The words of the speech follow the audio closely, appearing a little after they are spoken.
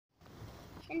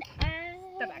And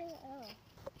Step back. oh.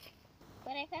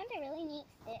 But I found a really neat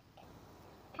stick.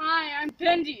 Hi, I'm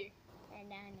Bendy.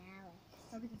 And I'm Alice.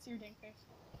 Nobody can see your dang face.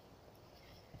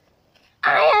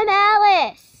 I am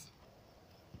Alice!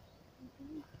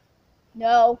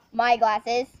 No, my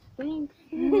glasses.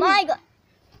 My glasses.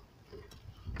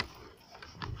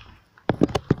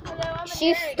 Hello, I'm a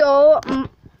She nerd. stole. I'm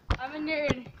a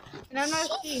nerd. And I'm not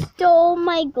She she. stole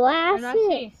my I'm glasses. not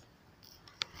she.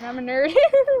 And I'm a nerd.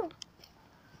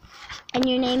 And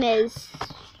your name is.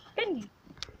 Bendy.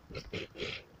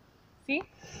 See?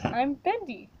 I'm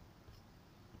Bendy.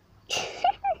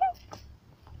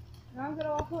 Now I'm gonna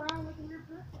walk around with a weird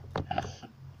person.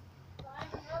 I'm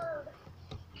a nerd.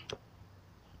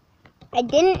 I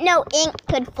didn't know ink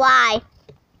could fly.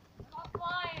 I'm not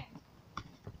flying.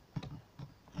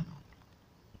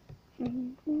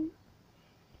 I'm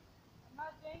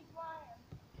not dang flying.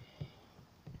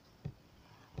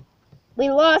 We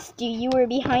lost you. You were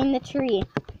behind the tree.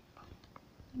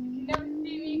 You can never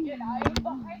see me again. I am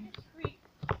behind a tree.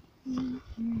 I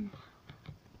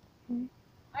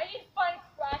need to find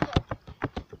crackers.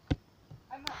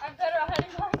 I'm better at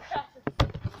hiding behind crackers.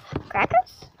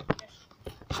 Crackers?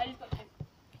 I just put this.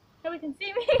 Nobody can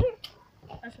see me.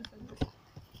 I should say this.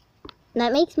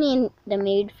 That makes me in the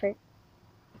mood for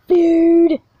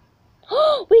food.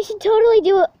 We should totally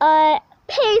do a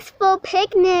peaceful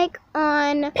picnic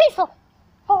on. Peaceful.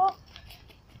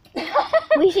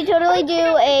 We should totally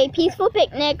do a peaceful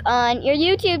picnic on your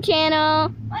YouTube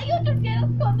channel. My YouTube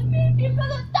channel's called the Me People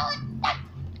Who Stole It.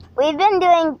 We've been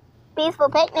doing peaceful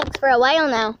picnics for a while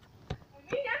now.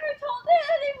 We never told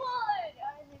anyone.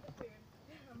 I need the food.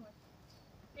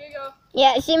 Here you go.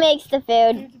 Yeah, she makes the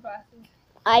food. Here's your glasses.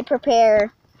 I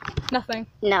prepare Nothing.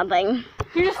 nothing.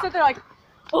 You just sit there like,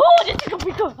 oh, this is gonna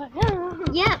be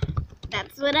good. Yep,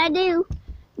 that's what I do.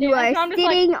 You Yeah, are so I'm just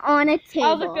sitting on a I was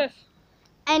table. like this.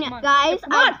 And Come on. guys,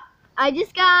 Come on. I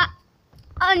just got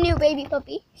a new baby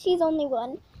puppy. She's only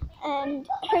one. And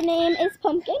her name is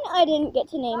Pumpkin. I didn't get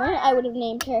to name her. I would have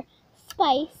named her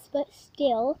Spice, but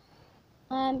still.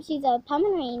 She's a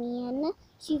Pomeranian.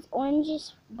 She's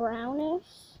orangish brownish.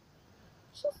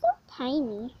 She's so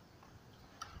tiny.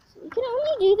 So we can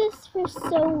only do this for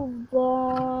so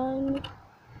long.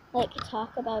 Like,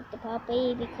 talk about the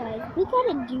puppy because we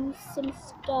gotta do some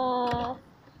stuff.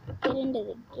 Get into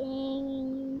the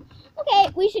game.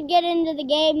 Okay, we should get into the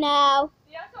game now.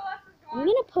 The SOS is I'm gone.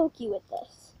 gonna poke you with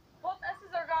this. Both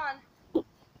S's are gone.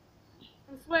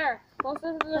 I swear. Both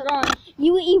S's are gone.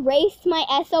 You erased my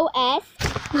SOS.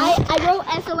 I wrote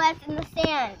SOS in the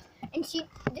sand, and she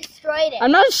destroyed it.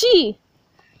 I'm not a she.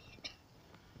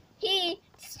 He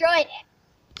destroyed it.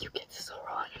 You get this so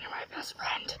wrong and you're my best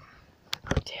friend.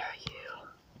 How dare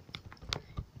you?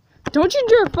 Don't you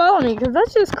dare follow me, because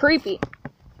that's just creepy.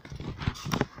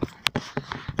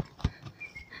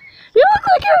 You look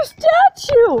like you're a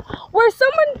statue! Where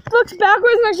someone looks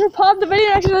backwards and actually pause the video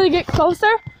and actually get closer,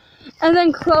 and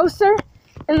then closer,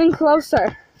 and then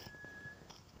closer.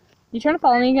 You trying to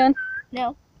follow me again?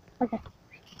 No. Okay.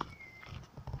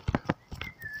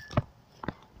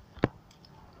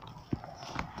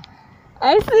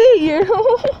 I see you.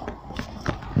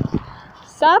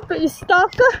 Stop it, you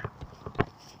stalker.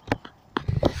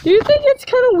 Do you think it's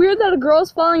kind of weird that a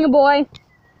girl's following a boy?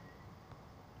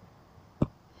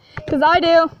 Because I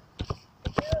do.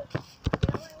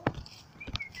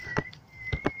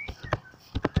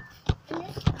 I'm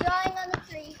just drawing on the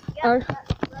tree. Oh. Yep.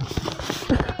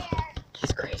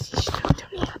 She's crazy. She's doing too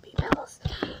many happy bells.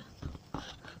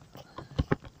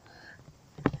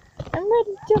 I'm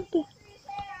ready to jump in.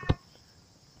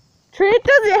 Tree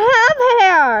doesn't have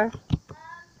hair.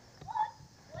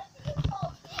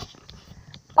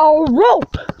 A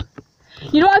rope.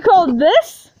 You know what I call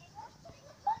this?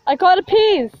 I call it a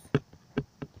piece.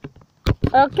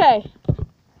 Okay.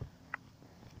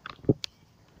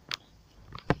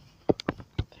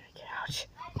 Get out.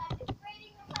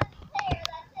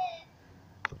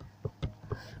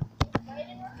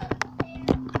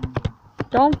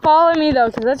 Don't follow me though,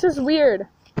 because that's just weird.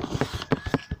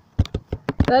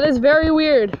 That is very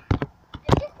weird.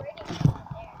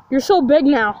 You're so big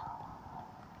now.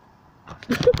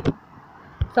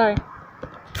 Sorry.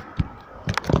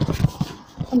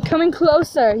 I'm coming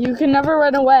closer. You can never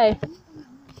run away.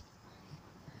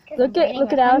 Look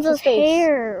at Alice's face.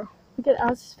 Hair. Look at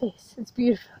Alice's face. It's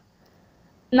beautiful.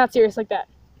 I'm not serious like that.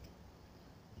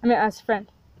 I mean, as a friend.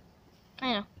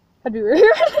 I know. That'd be weird.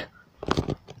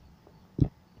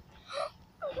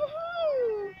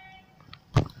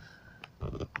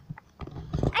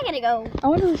 I gotta go. I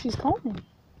wonder who she's calling.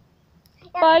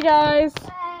 Bye, guys.